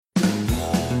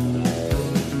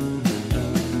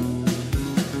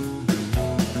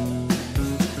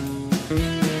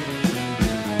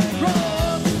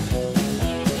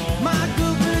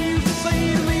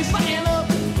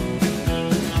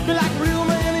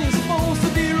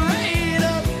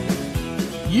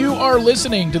You are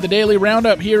listening to the Daily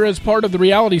Roundup here as part of the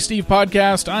Reality Steve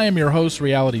podcast. I am your host,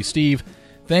 Reality Steve.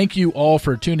 Thank you all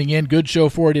for tuning in. Good show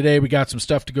for you today. We got some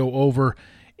stuff to go over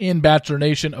in Bachelor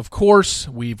Nation. Of course,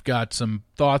 we've got some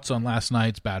thoughts on last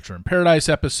night's Bachelor in Paradise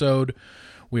episode.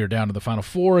 We are down to the Final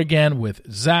Four again with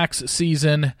Zach's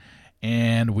season,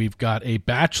 and we've got a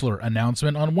Bachelor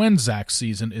announcement on when Zach's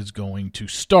season is going to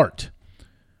start.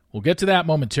 We'll get to that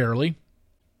momentarily.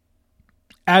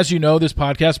 As you know, this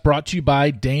podcast brought to you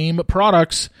by Dame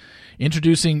Products,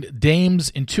 introducing Dame's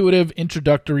intuitive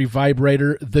introductory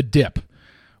vibrator, the Dip.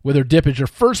 Whether Dip is your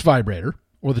first vibrator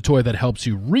or the toy that helps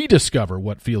you rediscover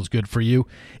what feels good for you,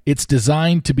 it's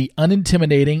designed to be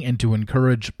unintimidating and to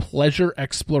encourage pleasure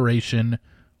exploration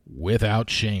without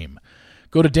shame.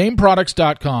 Go to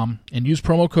DameProducts.com and use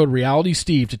promo code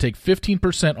RealitySteve to take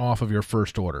 15% off of your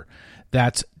first order.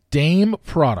 That's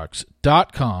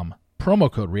DameProducts.com,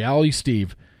 promo code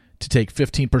RealitySteve to take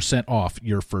 15% off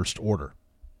your first order.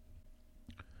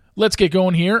 Let's get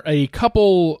going here. A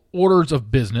couple orders of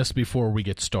business before we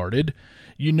get started.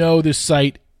 You know this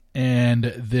site and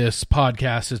this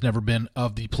podcast has never been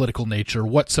of the political nature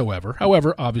whatsoever.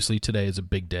 However, obviously today is a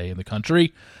big day in the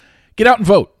country. Get out and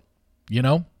vote. You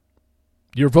know,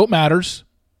 your vote matters,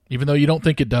 even though you don't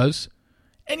think it does.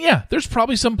 And yeah, there's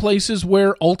probably some places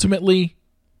where ultimately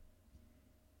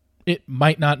it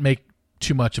might not make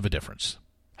too much of a difference.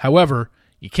 However,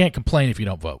 you can't complain if you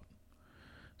don't vote.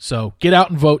 So get out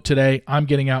and vote today. I'm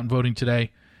getting out and voting today,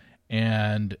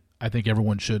 and I think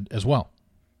everyone should as well,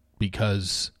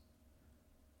 because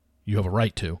you have a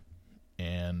right to.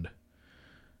 And,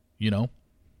 you know,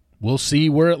 we'll see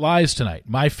where it lies tonight.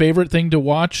 My favorite thing to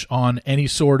watch on any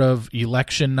sort of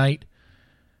election night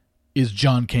is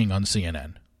John King on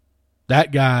CNN.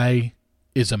 That guy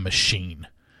is a machine.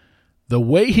 The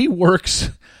way he works,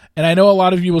 and I know a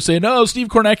lot of you will say, no, Steve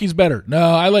Kornacki's better.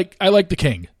 No, I like the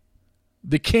King.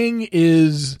 The King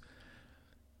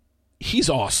he's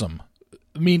awesome.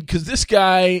 I mean, because this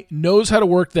guy knows how to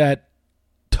work that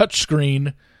touch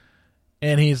screen,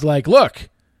 and he's like, look,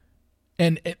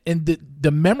 and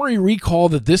the memory recall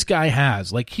that this guy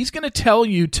has, like he's going to tell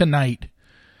you tonight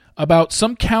about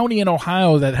some county in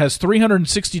Ohio that has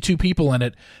 362 people in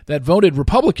it that voted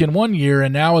Republican one year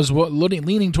and now is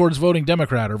leaning towards voting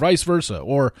Democrat, or vice versa.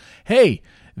 Or, hey,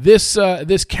 this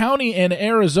county in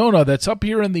Arizona that's up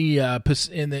here in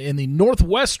the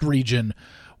Northwest region,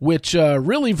 which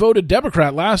really voted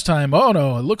Democrat last time. Oh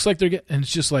no, it looks like they're getting. And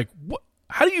it's just like, what?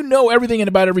 How do you know everything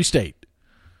about every state?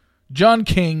 John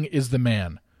King is the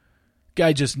man.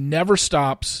 Guy just never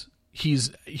stops.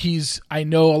 He's. I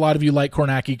know a lot of you like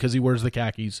Kornacki because he wears the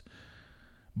khakis,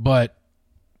 but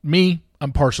me,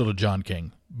 I'm partial to John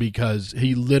King because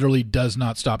he literally does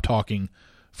not stop talking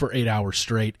for 8 hours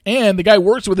straight. And the guy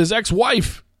works with his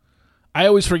ex-wife. I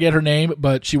always forget her name,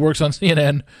 but she works on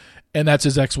CNN, and that's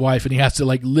his ex-wife, and he has to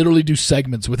like literally do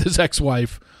segments with his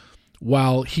ex-wife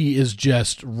while he is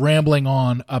just rambling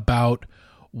on about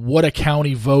what a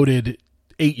county voted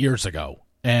 8 years ago.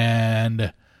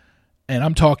 And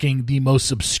I'm talking the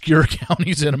most obscure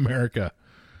counties in America.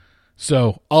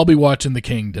 So I'll be watching The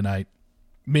King tonight.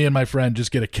 Me and my friend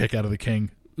just get a kick out of The King.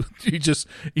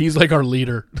 He's like our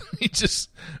leader.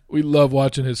 We love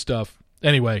watching his stuff.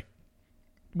 Anyway,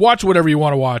 watch whatever you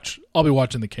want to watch. I'll be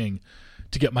watching The King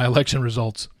to get my election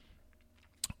results.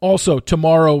 Also,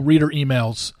 tomorrow, reader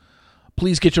emails.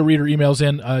 Please get your reader emails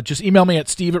in. Just email me at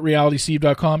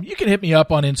steve@realitysteve.com. You can hit me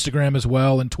up on Instagram as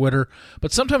well and Twitter,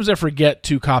 but sometimes I forget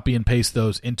to copy and paste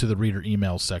those into the reader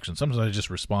emails section. Sometimes I just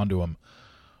respond to them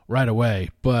right away.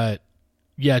 But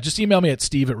yeah, just email me at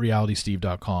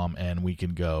steve@realitysteve.com and we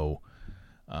can go,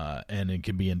 and it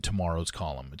can be in tomorrow's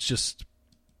column. It's just,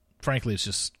 frankly, it's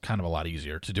just kind of a lot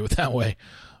easier to do it that way.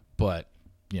 But,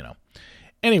 you know.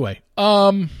 Anyway,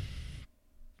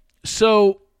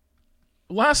 so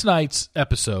last night's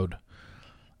episode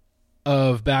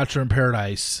of Bachelor in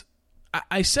Paradise,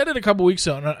 I said it a couple weeks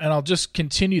ago, and I'll just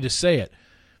continue to say it,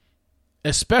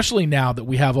 especially now that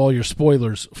we have all your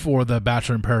spoilers for the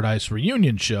Bachelor in Paradise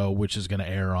reunion show, which is going to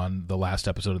air on the last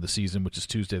episode of the season, which is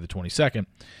Tuesday the 22nd.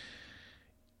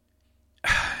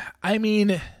 I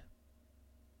mean,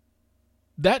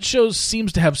 that show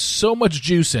seems to have so much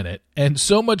juice in it and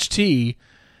so much tea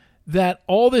that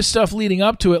all this stuff leading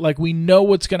up to it, like we know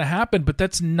what's going to happen, but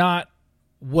that's not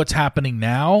what's happening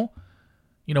now.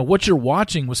 You know, what you're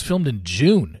watching was filmed in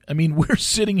June. I mean, we're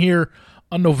sitting here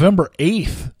on November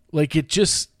 8th. Like, it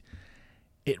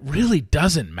really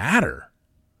doesn't matter.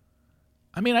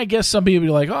 I mean, I guess some people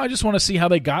be like, oh, I just want to see how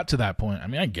they got to that point. I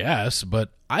mean, I guess, but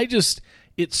it's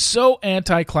so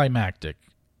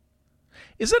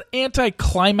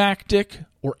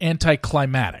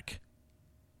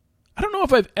I don't know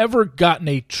if I've ever gotten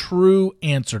a true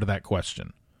answer to that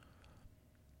question.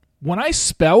 When I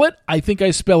spell it, I think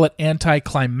I spell it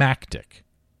anticlimactic.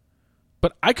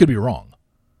 But I could be wrong.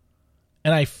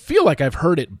 And I feel like I've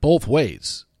heard it both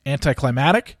ways.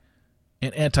 Anticlimactic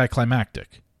and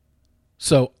anticlimactic.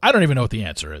 So I don't even know what the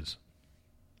answer is.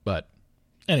 But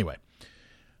anyway.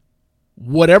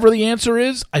 Whatever the answer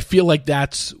is, I feel like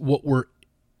that's what we're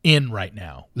in right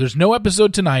now. There's no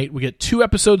episode tonight. We get 2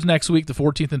 episodes next week, the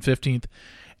 14th and 15th.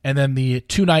 And then the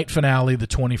 2-night finale, the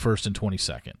 21st and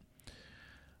 22nd.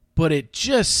 But it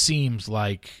just seems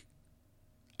like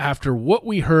after what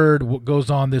we heard, what goes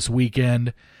on this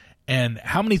weekend, and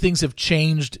how many things have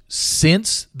changed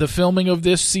since the filming of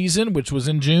this season, which was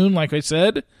in June, like I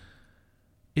said,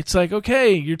 it's like,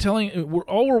 okay, you're telling,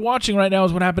 all we're watching right now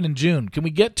is what happened in June. Can we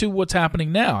get to what's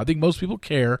happening now? I think most people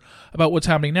care about what's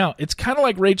happening now. It's kind of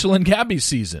like Rachel and Gabby's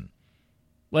season.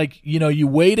 Like, you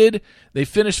waited, they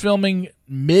finished filming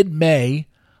mid-May.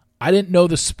 I didn't know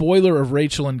the spoiler of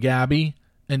Rachel and Gabby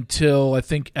until I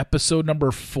think episode number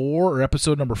 4 or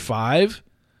episode number 5.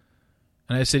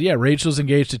 And I said, yeah, Rachel's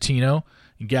engaged to Tino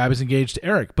and Gabby's engaged to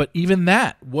Eric. But even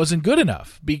that wasn't good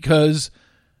enough because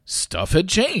stuff had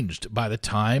changed by the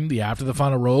time the After the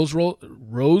Final Rose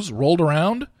rolled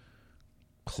around.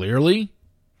 Clearly,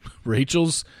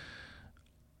 Rachel's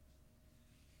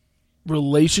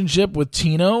relationship with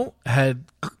Tino had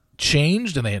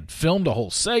changed and they had filmed a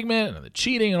whole segment and the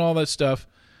cheating and all that stuff.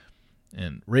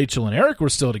 And Rachel and Eric were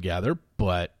still together,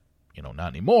 but, not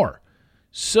anymore.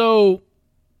 So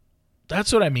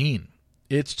that's what I mean.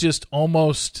 It's just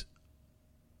almost,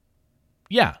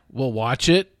 yeah, we'll watch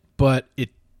it, but it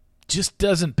just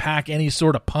doesn't pack any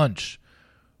sort of punch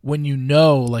when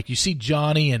like you see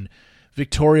Johnny and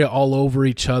Victoria all over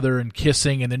each other and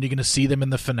kissing, and then you're going to see them in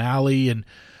the finale and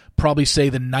probably say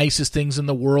the nicest things in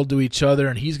the world to each other,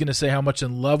 and he's going to say how much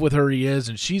in love with her he is,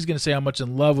 and she's going to say how much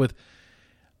in love with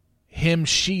him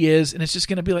she is, and it's just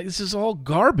going to be like, this is all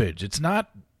garbage. It's not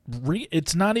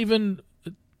even,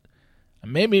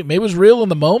 maybe it was real in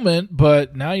the moment,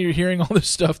 but now you're hearing all this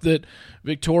stuff that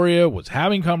Victoria was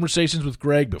having conversations with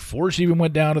Greg before she even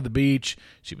went down to the beach.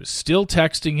 She was still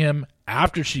texting him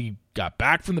after she got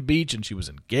back from the beach, and she was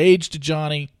engaged to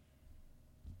Johnny.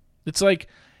 It's like,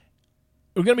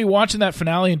 we're going to be watching that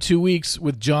finale in 2 weeks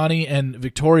with Johnny and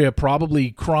Victoria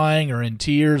probably crying or in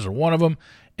tears, or one of them.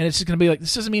 And it's just going to be like,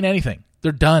 this doesn't mean anything.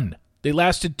 They're done. They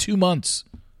lasted 2 months.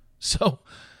 So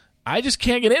I just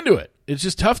can't get into it. It's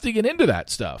just tough to get into that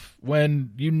stuff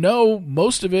when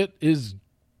most of it is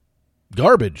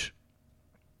garbage.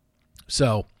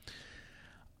 So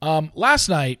last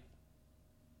night,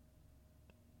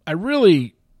 I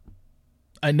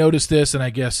noticed this, and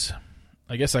I guess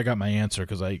I got my answer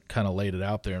because I kind of laid it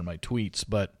out there in my tweets,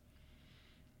 but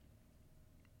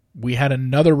we had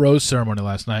another rose ceremony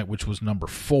last night, which was number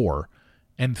 4.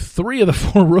 And 3 of the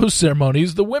 4 rose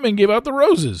ceremonies, the women gave out the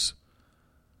roses.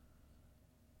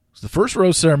 So the first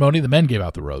rose ceremony, the men gave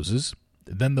out the roses.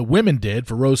 Then the women did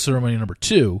for rose ceremony number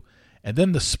 2. And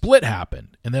then the split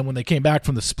happened. And then when they came back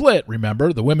from the split,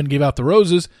 remember, the women gave out the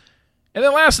roses. And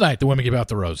then last night, the women gave out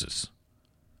the roses.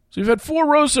 So we've had 4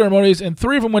 rose ceremonies, and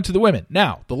 3 of them went to the women.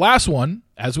 Now, the last one,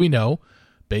 as we know,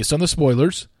 based on the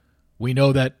spoilers, we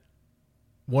know that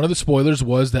one of the spoilers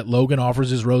was that Logan offers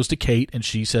his rose to Kate, and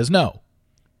she says no.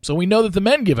 So we know that the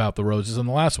men give out the roses in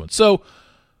the last one. So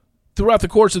throughout the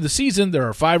course of the season, there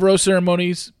are 5 rose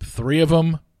ceremonies. 3 of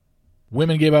them,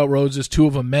 women gave out roses. 2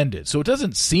 of them, men did. So it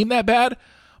doesn't seem that bad,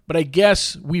 but I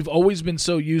guess we've always been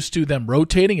so used to them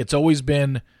rotating. It's always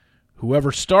been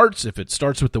whoever starts. If it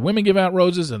starts with the women give out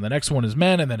roses, and the next one is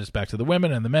men, and then it's back to the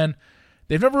women and the men.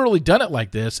 They've never really done it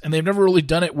like this, and they've never really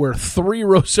done it where 3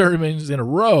 rose ceremonies in a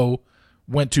row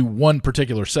went to one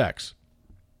particular sex.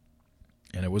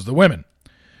 And it was the women.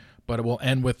 But it will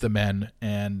end with the men,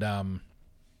 and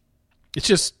it's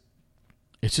just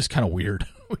kind of weird.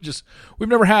 We've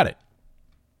never had it.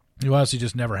 You honestly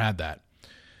just never had that.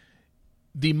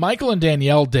 The Michael and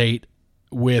Danielle date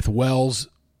with Wells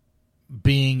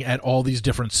being at all these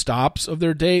different stops of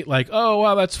their date, like, oh,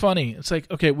 wow, that's funny. It's like,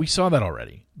 okay, we saw that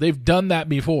already. They've done that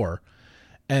before,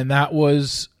 and that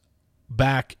was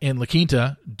back in La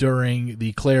Quinta during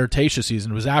the Claire-Tayshia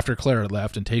season. It was after Claire had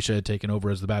left and Tayshia had taken over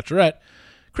as the Bachelorette.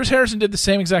 Chris Harrison did the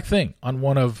same exact thing on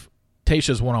one of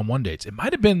Tayshia's one-on-one dates. It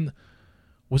might have been,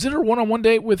 was it her one-on-one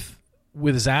date with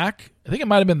Zach? I think it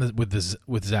might have been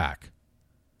with Zach.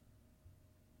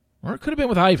 Or it could have been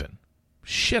with Ivan.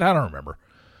 Shit, I don't remember.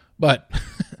 But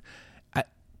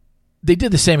they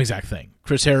did the same exact thing.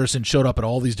 Chris Harrison showed up at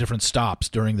all these different stops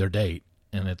during their date,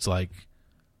 and it's like,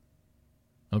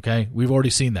 Okay, we've already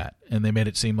seen that, and they made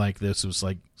it seem like this was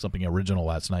like something original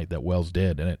last night that Wells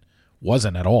did, and it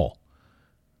wasn't at all.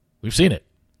 We've seen it.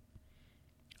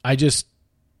 I just,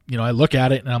 I look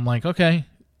at it and I'm like, okay,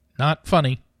 not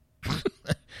funny.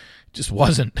 Just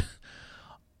wasn't.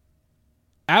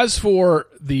 As for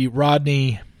the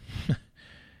Rodney,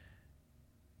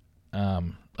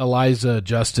 Eliza,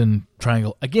 Justin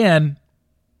triangle, again,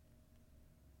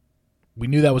 we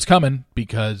knew that was coming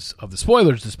because of the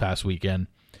spoilers this past weekend.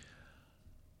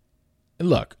 And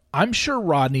look, I'm sure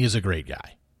Rodney is a great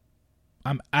guy.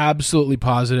 I'm absolutely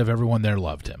positive everyone there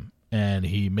loved him. And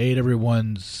he made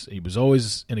he was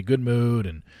always in a good mood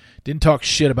and didn't talk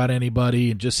shit about anybody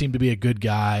and just seemed to be a good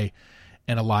guy.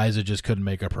 And Eliza just couldn't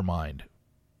make up her mind.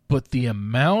 But the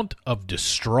amount of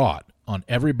distraught on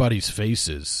everybody's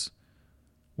faces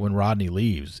when Rodney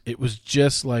leaves, it was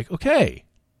just like, okay,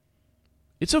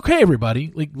 it's okay,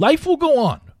 everybody. Like, life will go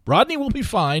on. Rodney will be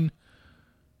fine.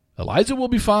 Eliza will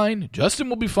be fine. Justin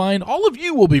will be fine. All of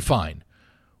you will be fine.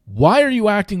 Why are you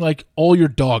acting like all your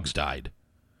dogs died?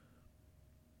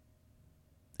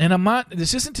 And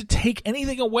this isn't to take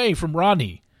anything away from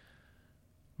Rodney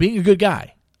being a good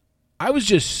guy. I was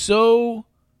just so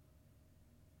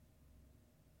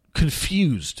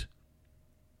confused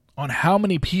on how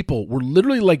many people were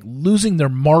literally like losing their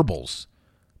marbles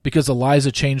because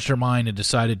Eliza changed her mind and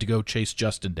decided to go chase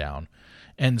Justin down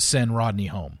and send Rodney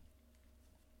home.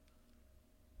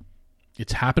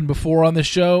 It's happened before on this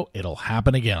show. It'll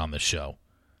happen again on this show.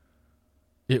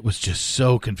 It was just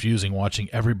so confusing watching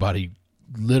everybody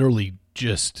literally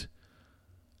just,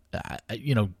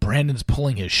 Brandon's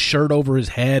pulling his shirt over his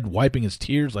head, wiping his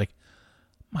tears. Like,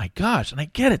 my gosh. And I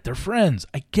get it. They're friends.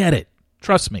 I get it.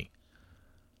 Trust me.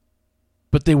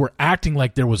 But they were acting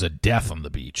like there was a death on the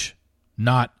beach.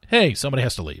 Not, hey, somebody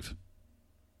has to leave.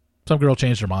 Some girl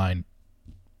changed her mind.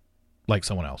 Like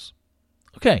someone else.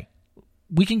 Okay.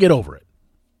 We can get over it.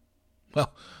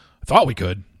 Well, I thought we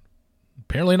could.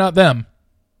 Apparently not them.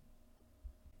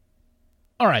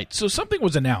 All right, so something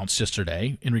was announced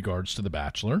yesterday in regards to The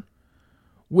Bachelor,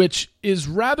 which is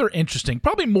rather interesting,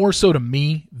 probably more so to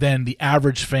me than the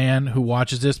average fan who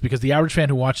watches this, because the average fan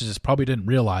who watches this probably didn't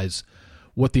realize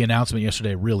what the announcement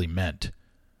yesterday really meant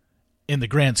in the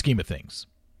grand scheme of things.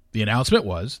 The announcement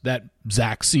was that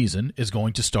Zach's season is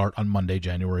going to start on Monday,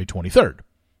 January 23rd,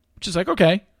 which is like,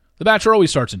 okay, The Bachelor always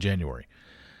starts in January.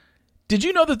 Did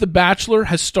you know that The Bachelor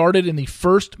has started in the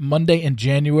first Monday in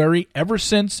January ever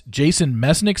since Jason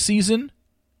Mesnick's season,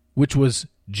 which was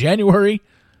January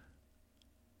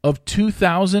of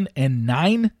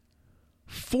 2009?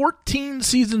 14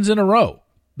 seasons in a row,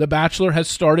 The Bachelor has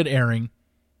started airing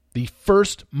the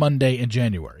first Monday in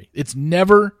January. It's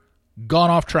never gone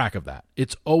off track of that.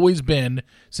 It's always been,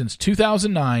 since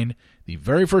 2009, the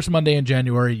very first Monday in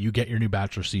January, you get your new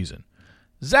Bachelor season.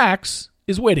 Zach's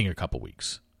is waiting a couple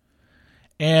weeks.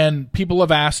 And people have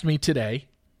asked me today,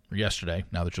 or yesterday,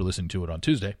 now that you're listening to it on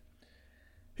Tuesday,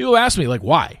 people have asked me, like,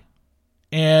 why?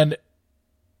 And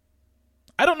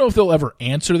I don't know if they'll ever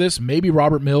answer this. Maybe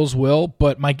Robert Mills will,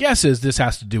 but my guess is this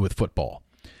has to do with football.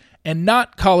 And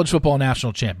not College Football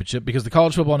National Championship, because the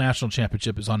College Football National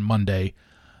Championship is on Monday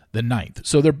the 9th.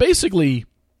 So they're basically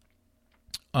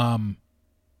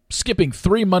skipping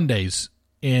 3 Mondays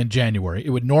in January.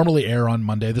 It would normally air on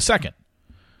Monday the 2nd,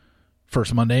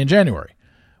 first Monday in January.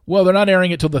 Well, they're not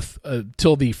airing it till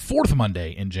the fourth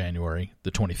Monday in January,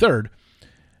 the 23rd.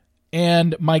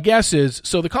 And my guess is,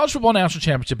 so the College Football National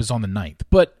Championship is on the 9th,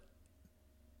 but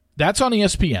that's on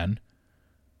ESPN.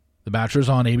 The Bachelor's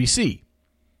on ABC.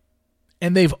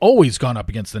 And they've always gone up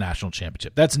against the national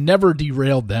championship. That's never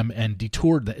derailed them and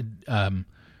deterred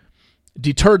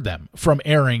them from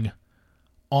airing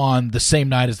on the same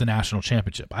night as the national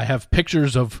championship. I have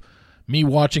pictures of me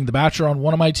watching The Bachelor on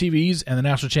one of my TVs and the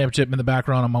national championship in the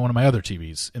background on one of my other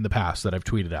TVs in the past that I've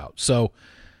tweeted out. So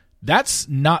that's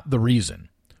not the reason.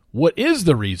 What is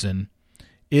the reason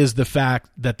is the fact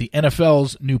that the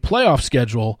NFL's new playoff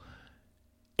schedule,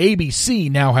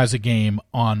 ABC now has a game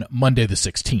on Monday the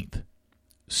 16th.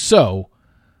 So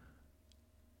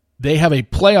they have a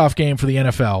playoff game for the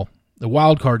NFL, the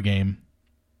wild card game,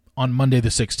 on Monday the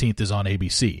 16th is on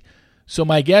ABC. So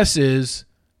my guess is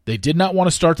they did not want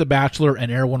to start The Bachelor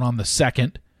and air one on the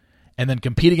 2nd and then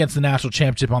compete against the national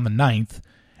championship on the 9th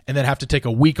and then have to take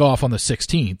a week off on the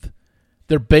 16th.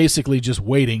 They're basically just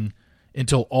waiting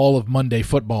until all of Monday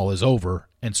football is over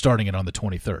and starting it on the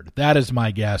 23rd. That is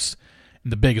my guess.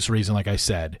 And the biggest reason, like I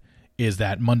said, is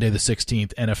that Monday the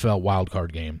 16th NFL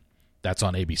wildcard game. That's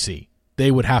on ABC.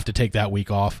 They would have to take that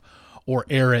week off or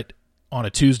air it on a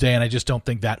Tuesday, and I just don't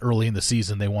think that early in the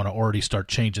season they want to already start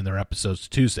changing their episodes to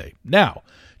Tuesday. Now,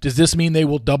 does this mean they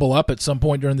will double up at some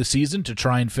point during the season to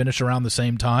try and finish around the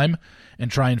same time and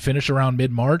try and finish around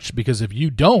mid-March? Because if you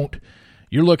don't,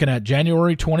 you're looking at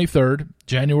January 23rd,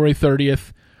 January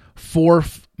 30th, 4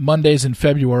 Mondays in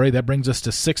February. That brings us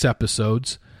to 6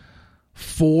 episodes.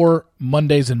 4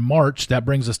 Mondays in March. That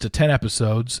brings us to 10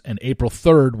 episodes. And April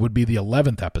 3rd would be the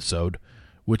 11th episode,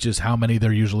 which is how many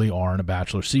there usually are in a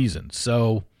Bachelor season.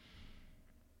 So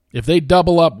if they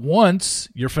double up once,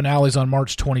 your finale's on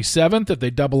March 27th. If they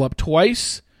double up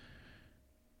twice,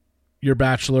 your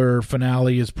Bachelor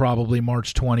finale is probably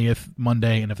March 20th,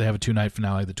 Monday, and if they have a 2-night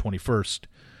finale, the 21st.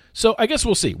 So I guess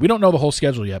we'll see. We don't know the whole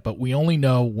schedule yet, but we only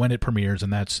know when it premieres,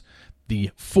 and that's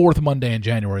the 4th Monday in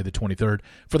January, the 23rd.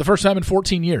 For the first time in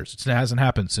 14 years. It hasn't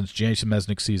happened since Jason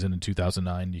Mesnick's season in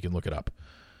 2009. You can look it up.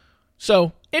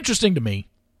 So, interesting to me.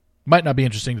 Might not be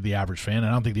interesting to the average fan.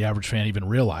 I don't think the average fan even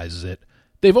realizes it.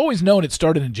 They've always known it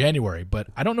started in January, but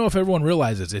I don't know if everyone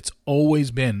realizes it's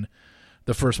always been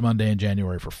the first Monday in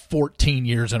January for 14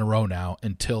 years in a row now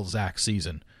until Zach's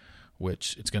season,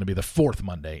 which it's going to be the 4th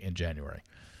Monday in January.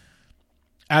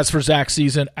 As for Zach's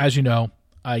season, as you know,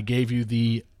 I gave you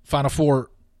the Final Four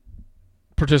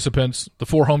participants, the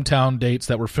 4 hometown dates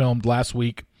that were filmed last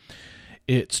week.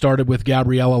 It started with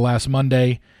Gabriella last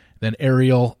Monday, then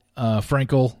Ariel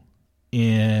Frankel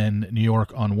in New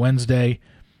York on Wednesday.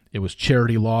 It was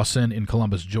Charity Lawson in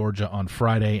Columbus, Georgia on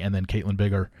Friday, and then Caitlin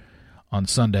Bigger on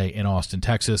Sunday in Austin,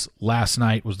 Texas. Last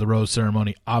night was the rose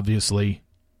ceremony. Obviously,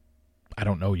 I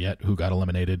don't know yet who got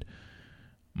eliminated.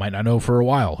 Might not know for a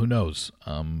while. Who knows?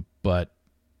 But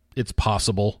it's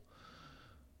possible.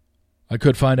 I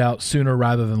could find out sooner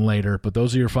rather than later, but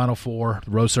those are your final 4.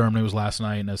 The rose ceremony was last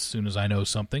night, and as soon as I know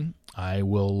something, I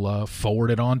will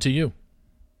forward it on to you.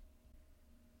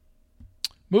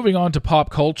 Moving on to pop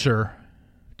culture,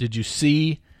 did you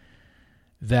see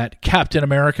that Captain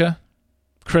America,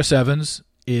 Chris Evans,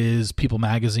 is People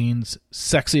Magazine's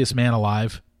sexiest man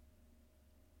alive?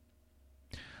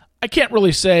 I can't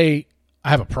really say I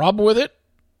have a problem with it.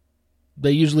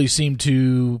 They usually seem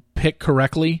to pick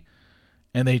correctly,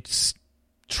 and they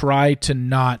try to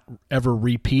not ever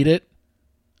repeat it.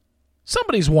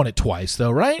 Somebody's won it twice,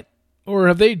 though, right? Or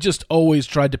have they just always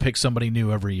tried to pick somebody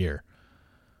new every year?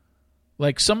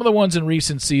 Like some of the ones in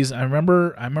recent seasons, I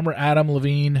remember Adam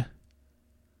Levine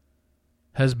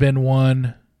has been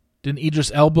one. Didn't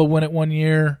Idris Elba win it one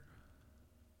year?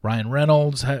 Ryan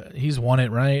Reynolds, he's won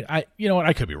it, right? You know what?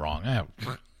 I could be wrong.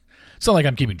 It's not like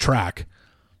I'm keeping track,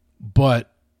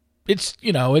 but it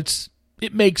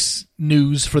makes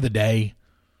news for the day.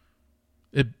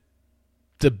 It's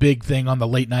a big thing on the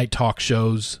late night talk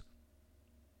shows.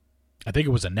 I think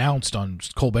it was announced on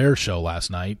Colbert's show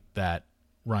last night that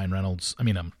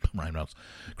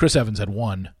Chris Evans had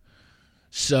won.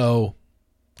 So,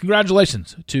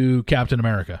 congratulations to Captain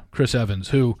America, Chris Evans,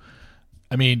 who,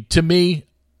 to me,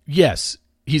 yes,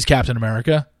 he's Captain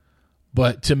America,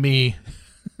 but to me,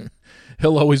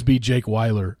 he'll always be Jake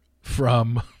Weiler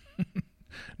from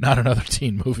Not Another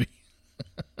Teen Movie.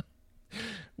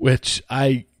 Which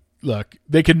they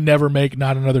could never make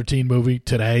Not Another Teen Movie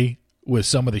today with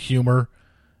some of the humor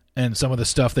and some of the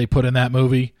stuff they put in that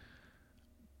movie.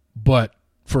 But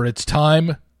for its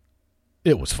time,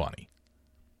 it was funny.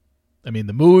 The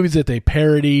movies that they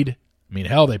parodied,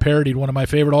 they parodied one of my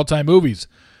favorite all-time movies.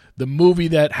 The movie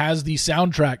that has the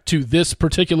soundtrack to this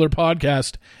particular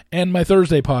podcast and my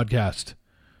Thursday podcast.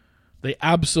 They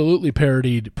absolutely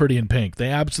parodied Pretty in Pink. They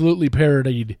absolutely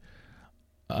parodied,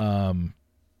 and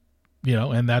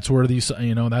that's where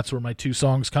that's where my 2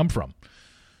 songs come from.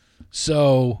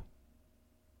 So,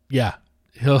 yeah,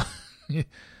 he'll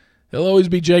always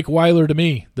be Jake Weiler to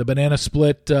me. The banana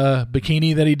split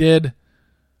bikini that he did.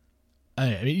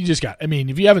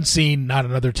 If you haven't seen Not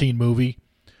Another Teen Movie,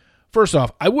 first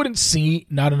off, I wouldn't see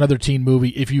Not Another Teen Movie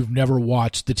if you've never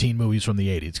watched the teen movies from the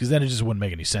 80s, because then it just wouldn't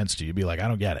make any sense to you. You'd be like, I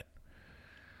don't get it.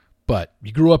 But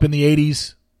you grew up in the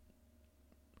 80s,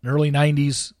 early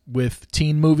 90s with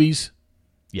teen movies,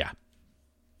 yeah.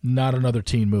 Not Another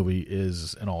Teen Movie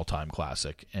is an all-time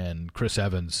classic. And Chris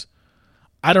Evans,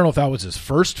 I don't know if that was his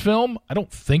first film. I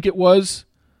don't think it was.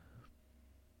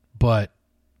 But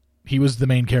he was the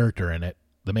main character in it,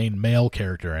 the main male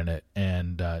character in it.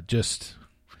 And kind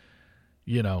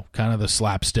of the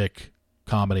slapstick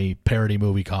comedy, parody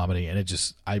movie comedy.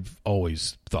 And I've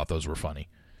always thought those were funny.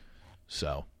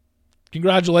 So,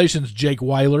 congratulations, Jake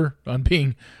Weiler, on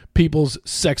being people's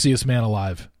sexiest man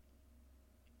alive.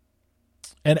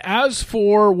 And as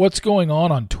for what's going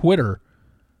on Twitter,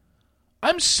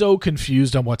 I'm so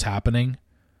confused on what's happening.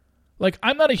 Like,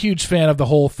 I'm not a huge fan of the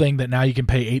whole thing that now you can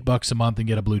pay $8 a month and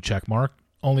get a blue check mark,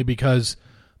 only because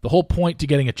the whole point to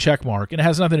getting a check mark, and it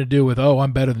has nothing to do with, oh,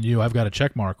 I'm better than you, I've got a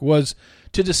check mark, was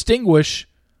to distinguish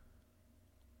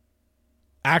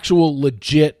actual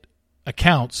legit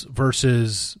accounts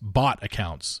versus bot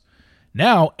accounts.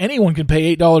 Now, anyone can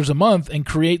pay $8 a month and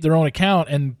create their own account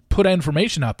and put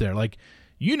information out there. Like,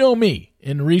 you know me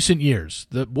in recent years.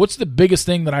 What's the biggest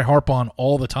thing that I harp on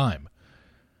all the time?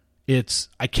 It's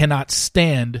I cannot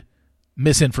stand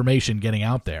misinformation getting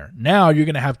out there. Now you're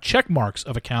going to have check marks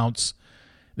of accounts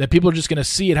that people are just going to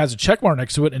see it has a check mark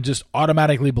next to it and just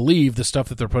automatically believe the stuff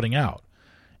that they're putting out.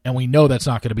 And we know that's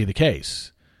not going to be the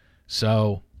case.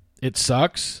 So it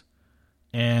sucks.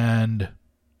 And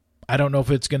I don't know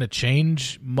if it's going to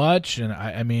change much. And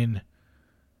I mean,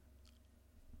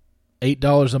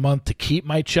 $8 a month to keep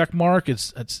my check mark,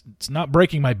 it's not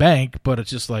breaking my bank, but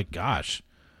it's just like, gosh.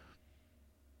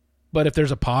 But if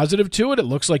there's a positive to it, it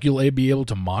looks like you'll be able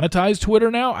to monetize Twitter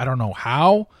now. I don't know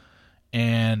how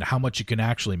and how much you can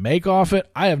actually make off it.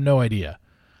 I have no idea.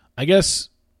 I guess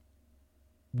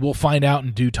we'll find out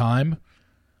in due time.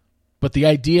 But the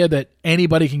idea that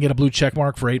anybody can get a blue check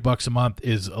mark for $8 a month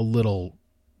is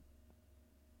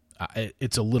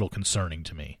it's a little concerning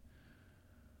to me.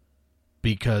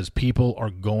 Because people are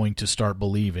going to start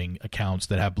believing accounts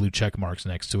that have blue check marks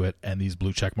next to it, and these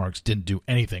blue check marks didn't do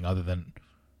anything other than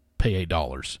pay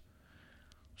 $8.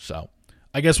 So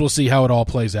I guess we'll see how it all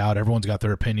plays out. Everyone's got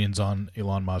their opinions on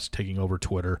Elon Musk taking over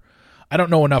Twitter. I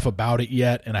don't know enough about it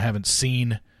yet, and I haven't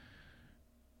seen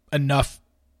enough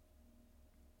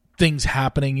things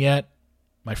happening yet.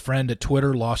 My friend at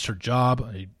Twitter lost her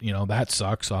job. That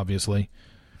sucks, obviously.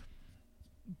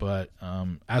 But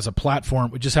as a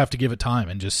platform, we just have to give it time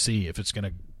and just see if it's going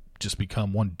to just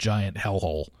become one giant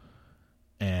hellhole.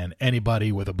 And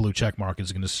anybody with a blue check mark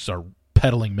is going to start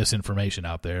peddling misinformation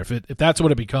out there. If that's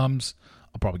what it becomes,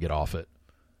 I'll probably get off it.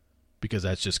 Because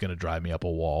that's just going to drive me up a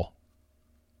wall.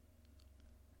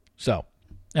 So,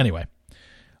 anyway.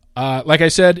 Like I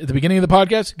said at the beginning of the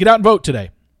podcast, get out and vote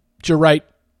today. It's your right.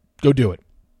 Go do it.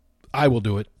 I will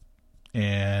do it.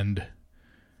 And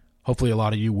hopefully a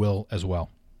lot of you will as well.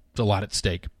 It's a lot at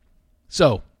stake.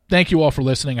 So, thank you all for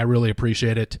listening. I really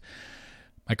appreciate it.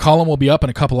 My column will be up in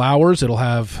a couple hours. It'll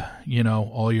have,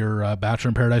 all your Bachelor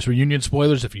in Paradise reunion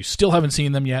spoilers if you still haven't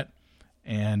seen them yet.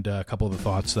 And a couple of the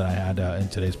thoughts that I had in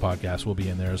today's podcast will be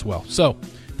in there as well. So,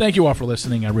 thank you all for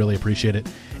listening. I really appreciate it.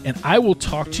 And I will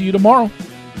talk to you tomorrow.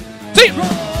 See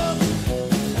you!